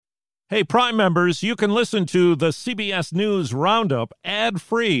Hey, Prime members, you can listen to the CBS News Roundup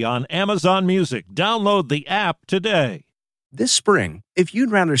ad-free on Amazon Music. Download the app today. This spring, if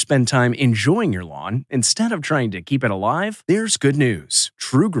you'd rather spend time enjoying your lawn instead of trying to keep it alive, there's good news.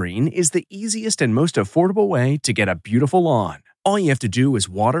 True Green is the easiest and most affordable way to get a beautiful lawn. All you have to do is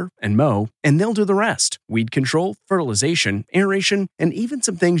water and mow, and they'll do the rest. Weed control, fertilization, aeration, and even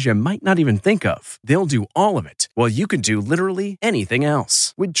some things you might not even think of. They'll do all of it, while you can do literally anything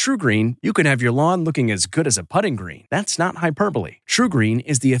else. With True Green, you can have your lawn looking as good as a putting green. That's not hyperbole. True Green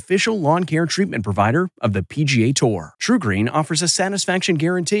is the official lawn care treatment provider of the PGA Tour. True Green offers a satisfaction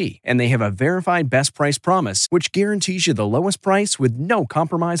guarantee, and they have a verified best price promise, which guarantees you the lowest price with no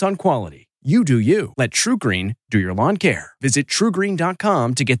compromise on quality. You do you. Let True Green do your lawn care. Visit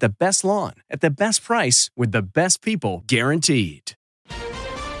TrueGreen.com to get the best lawn at the best price with the best people guaranteed.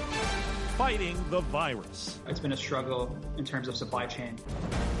 Fighting the virus. It's been a struggle in terms of supply chain.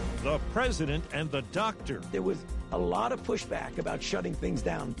 The president and the doctor. There was a lot of pushback about shutting things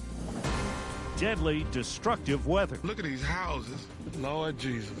down. Deadly, destructive weather. Look at these houses. Lord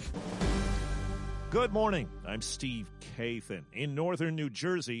Jesus. Good morning. I'm Steve Kathan in northern New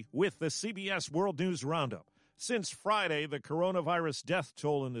Jersey with the CBS World News Roundup. Since Friday, the coronavirus death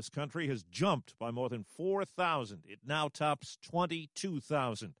toll in this country has jumped by more than 4,000. It now tops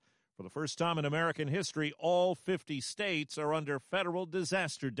 22,000. For the first time in American history, all 50 states are under federal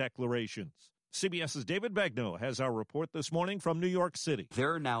disaster declarations. CBS's David Begnaud has our report this morning from New York City.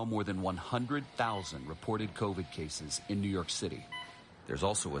 There are now more than 100,000 reported COVID cases in New York City. There's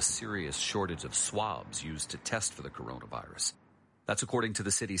also a serious shortage of swabs used to test for the coronavirus. That's according to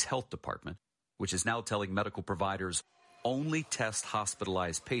the city's health department, which is now telling medical providers only test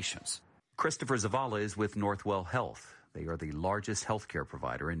hospitalized patients. Christopher Zavala is with Northwell Health. They are the largest healthcare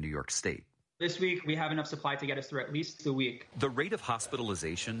provider in New York State. This week, we have enough supply to get us through at least the week. The rate of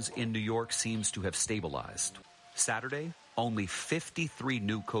hospitalizations in New York seems to have stabilized. Saturday, only 53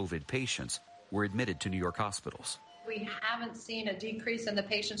 new COVID patients were admitted to New York hospitals. We haven't seen a decrease in the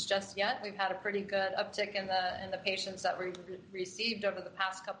patients just yet. We've had a pretty good uptick in the patients that we received over the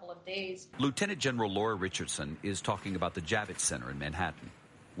past couple of days. Lieutenant General Laura Richardson is talking about the Javits Center in Manhattan,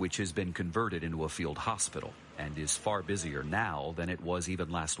 which has been converted into a field hospital and is far busier now than it was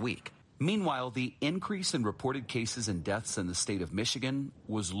even last week. Meanwhile, the increase in reported cases and deaths in the state of Michigan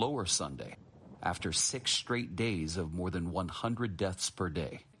was lower Sunday, after 6 straight days of more than 100 deaths per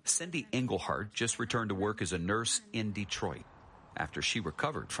day. Cindy Engelhardt just returned to work as a nurse in Detroit after she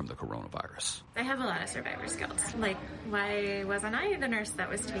recovered from the coronavirus. I have a lot of survivor's guilt. Like, why wasn't I the nurse that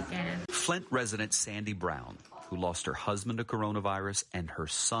was taken? Flint resident Sandy Brown, who lost her husband to coronavirus and her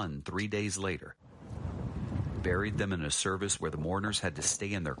son 3 days later, buried them in a service where the mourners had to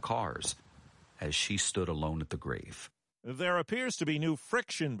stay in their cars as she stood alone at the grave. There appears to be new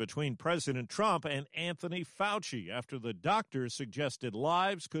friction between President Trump and Anthony Fauci after the doctor suggested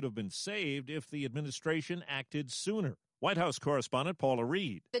lives could have been saved if the administration acted sooner. White House correspondent Paula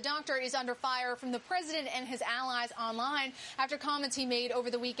Reed. The doctor is under fire from the president and his allies online after comments he made over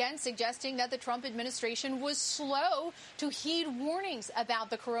the weekend suggesting that the Trump administration was slow to heed warnings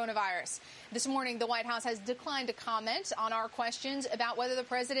about the coronavirus. This morning, the White House has declined to comment on our questions about whether the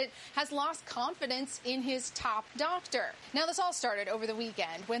president has lost confidence in his top doctor. Now, this all started over the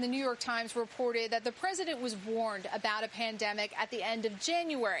weekend when the New York Times reported that the president was warned about a pandemic at the end of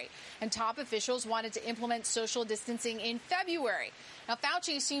January, and top officials wanted to implement social distancing in February. Now,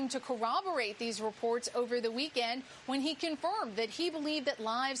 Fauci seemed to corroborate these reports over the weekend when he confirmed that he believed that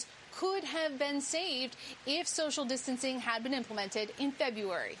lives could have been saved if social distancing had been implemented in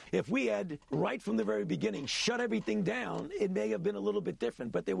February. If we had, right from the very beginning, shut everything down, it may have been a little bit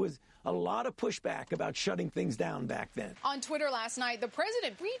different. But there was a lot of pushback about shutting things down back then. On Twitter last night, the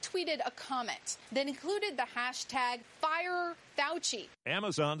president retweeted a comment that included the hashtag #FireFauci.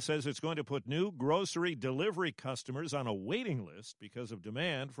 Amazon says it's going to put new grocery delivery customers on a waiting list because of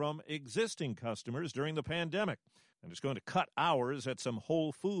demand from existing customers during the pandemic. And it's going to cut hours at some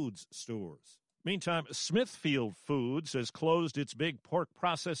Whole Foods stores. Meantime, Smithfield Foods has closed its big pork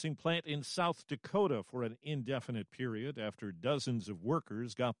processing plant in South Dakota for an indefinite period after dozens of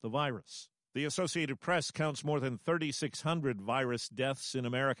workers got the virus. The Associated Press counts more than 3,600 virus deaths in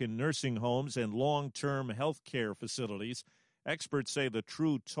American nursing homes and long-term health care facilities. Experts say the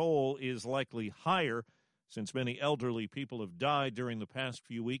true toll is likely higher, since many elderly people have died during the past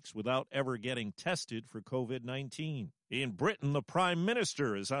few weeks without ever getting tested for COVID-19. In Britain, the Prime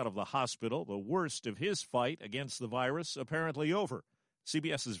Minister is out of the hospital, the worst of his fight against the virus apparently over.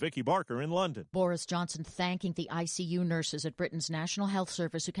 CBS's Vicky Barker in London. Boris Johnson thanking the ICU nurses at Britain's National Health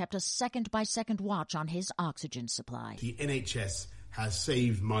Service who kept a second-by-second watch on his oxygen supply. The NHS has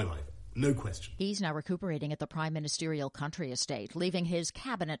saved my life No question. He's now recuperating at the prime ministerial country estate, leaving his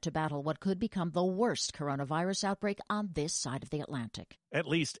cabinet to battle what could become the worst coronavirus outbreak on this side of the Atlantic. At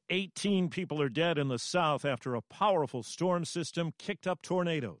least 18 people are dead in the South after a powerful storm system kicked up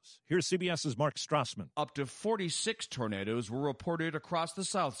tornadoes. Here's CBS's Mark Strassman. Up to 46 tornadoes were reported across the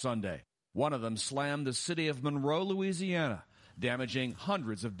South Sunday. One of them slammed the city of Monroe, Louisiana, damaging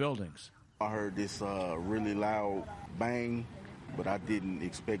hundreds of buildings. I heard this really loud bang, but I didn't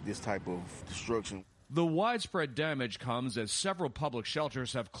expect this type of destruction. The widespread damage comes as several public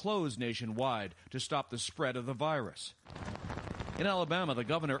shelters have closed nationwide to stop the spread of the virus. In Alabama, the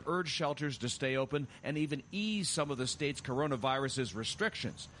governor urged shelters to stay open and even ease some of the state's coronavirus's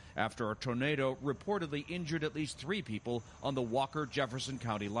restrictions after a tornado reportedly injured at least 3 people on the Walker-Jefferson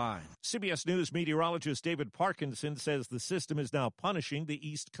County line. CBS News meteorologist David Parkinson says the system is now punishing the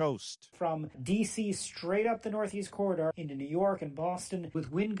East Coast. From D.C. straight up the Northeast Corridor into New York and Boston, with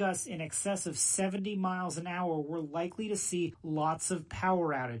wind gusts in excess of 70 miles an hour, we're likely to see lots of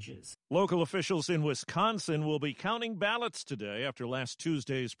power outages. Local officials in Wisconsin will be counting ballots today after last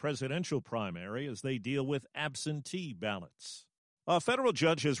Tuesday's presidential primary as they deal with absentee ballots. A federal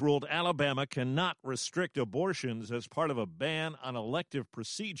judge has ruled Alabama cannot restrict abortions as part of a ban on elective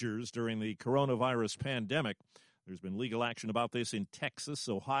procedures during the coronavirus pandemic. There's been legal action about this in Texas,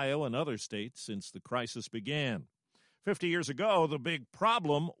 Ohio, and other states since the crisis began. 50 years ago, the big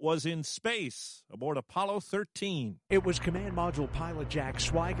problem was in space, aboard Apollo 13. It was Command Module pilot Jack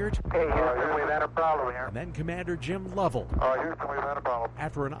Swigert. Hey, Houston, we've had a problem here. And then Commander Jim Lovell. Houston, we've had a problem.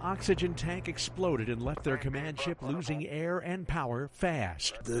 After an oxygen tank exploded and left their command ship losing air and power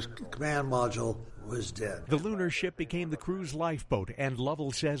fast. The command module was dead. The lunar ship became the crew's lifeboat, and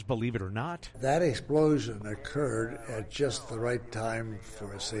Lovell says, believe it or not, that explosion occurred at just the right time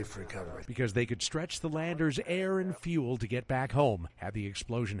for a safe recovery. Because they could stretch the lander's air and fuel to get back home. Had the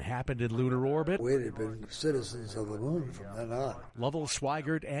explosion happened in lunar orbit, we'd have been citizens of the moon from then on. Lovell,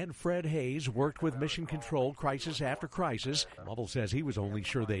 Swigert, and Fred Hayes worked with Mission Control crisis after crisis. Lovell says he was only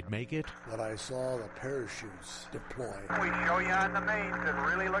sure they'd make it when I saw the parachutes deploy. We show you on the mains. It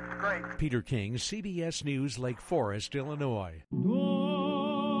really looks great. Peter King, CBS News, Lake Forest, Illinois.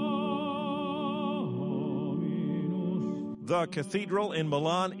 The cathedral in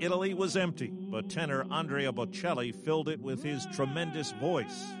Milan, Italy was empty, but tenor Andrea Bocelli filled it with his tremendous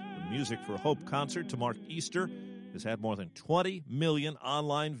voice. The Music for Hope concert to mark Easter has had more than 20 million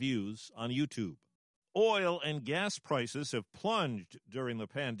online views on YouTube. Oil and gas prices have plunged during the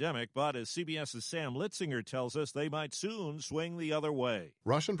pandemic, but as CBS's Sam Litzinger tells us, they might soon swing the other way.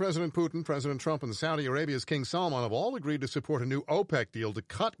 Russian President Putin, President Trump, and Saudi Arabia's King Salman have all agreed to support a new OPEC deal to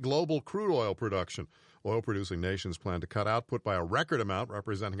cut global crude oil production. Oil-producing nations plan to cut output by a record amount,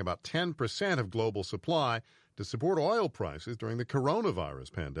 representing about 10% of global supply, to support oil prices during the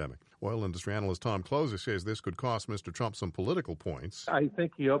coronavirus pandemic. Oil industry analyst Tom Closer says this could cost Mr. Trump some political points. I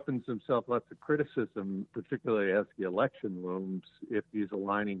think he opens himself up to criticism, particularly as the election looms, if he's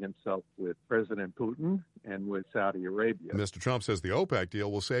aligning himself with President Putin and with Saudi Arabia. Mr. Trump says the OPEC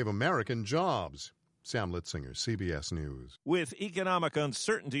deal will save American jobs. Sam Litzinger, CBS News. With economic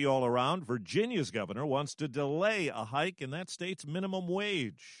uncertainty all around, Virginia's governor wants to delay a hike in that state's minimum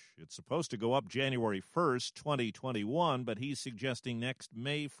wage. It's supposed to go up January 1st, 2021, but he's suggesting next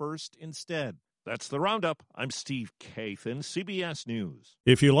May 1st instead. That's the Roundup. I'm Steve Kathan, CBS News.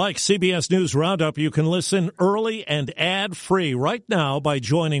 If you like CBS News Roundup, you can listen early and ad-free right now by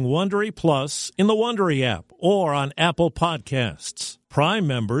joining Wondery Plus in the Wondery app or on Apple Podcasts. Prime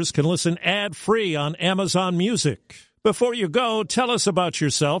members can listen ad-free on Amazon Music. Before you go, tell us about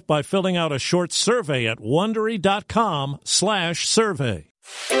yourself by filling out a short survey at Wondery.com/survey.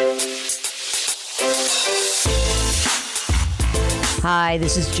 Hi,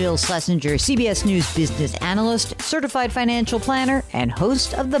 this is Jill Schlesinger, CBS News business analyst, certified financial planner, and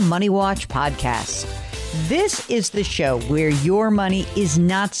host of the Money Watch podcast. This is the show where your money is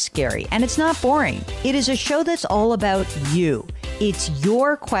not scary and it's not boring. It is a show that's all about you. It's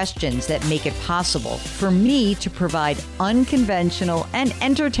your questions that make it possible for me to provide unconventional and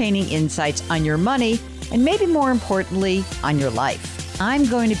entertaining insights on your money and maybe more importantly, on your life. I'm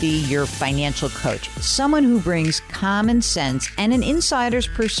going to be your financial coach, someone who brings common sense and an insider's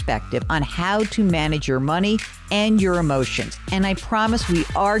perspective on how to manage your money and your emotions. And I promise we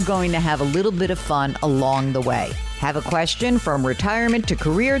are going to have a little bit of fun along the way. Have a question from retirement to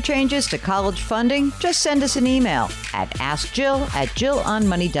career changes to college funding? Just send us an email at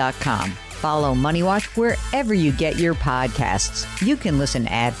askjill@jillonmoney.com. Follow Money Watch wherever you get your podcasts. You can listen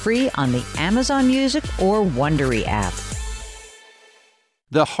ad-free on the Amazon Music or Wondery app.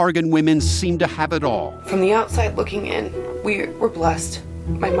 The Hargan women seem to have it all. From the outside looking in, we were blessed.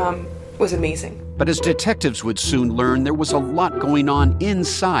 My mom was amazing. But as detectives would soon learn, there was a lot going on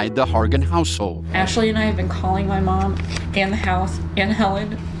inside the Hargan household. Ashley and I have been calling my mom and the house and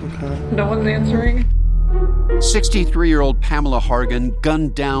Helen. Okay. No one's answering. 63-year-old Pamela Hargan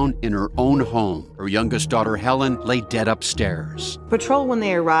gunned down in her own home. Her youngest daughter, Helen, lay dead upstairs. Patrol, when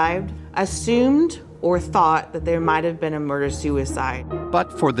they arrived, assumed or thought that there might have been a murder-suicide.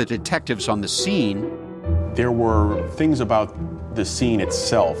 But for the detectives on the scene, there were things about the scene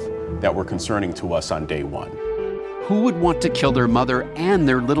itself that were concerning to us on day one. Who would want to kill their mother and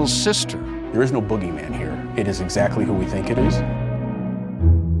their little sister? There is no boogeyman here. It is exactly who we think it is.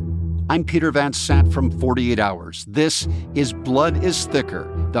 I'm Peter Van Sant from 48 Hours. This is Blood is Thicker,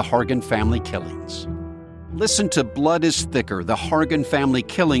 the Hargan family killings. Listen to Blood is Thicker, the Hargan family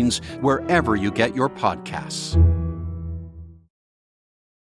killings, wherever you get your podcasts.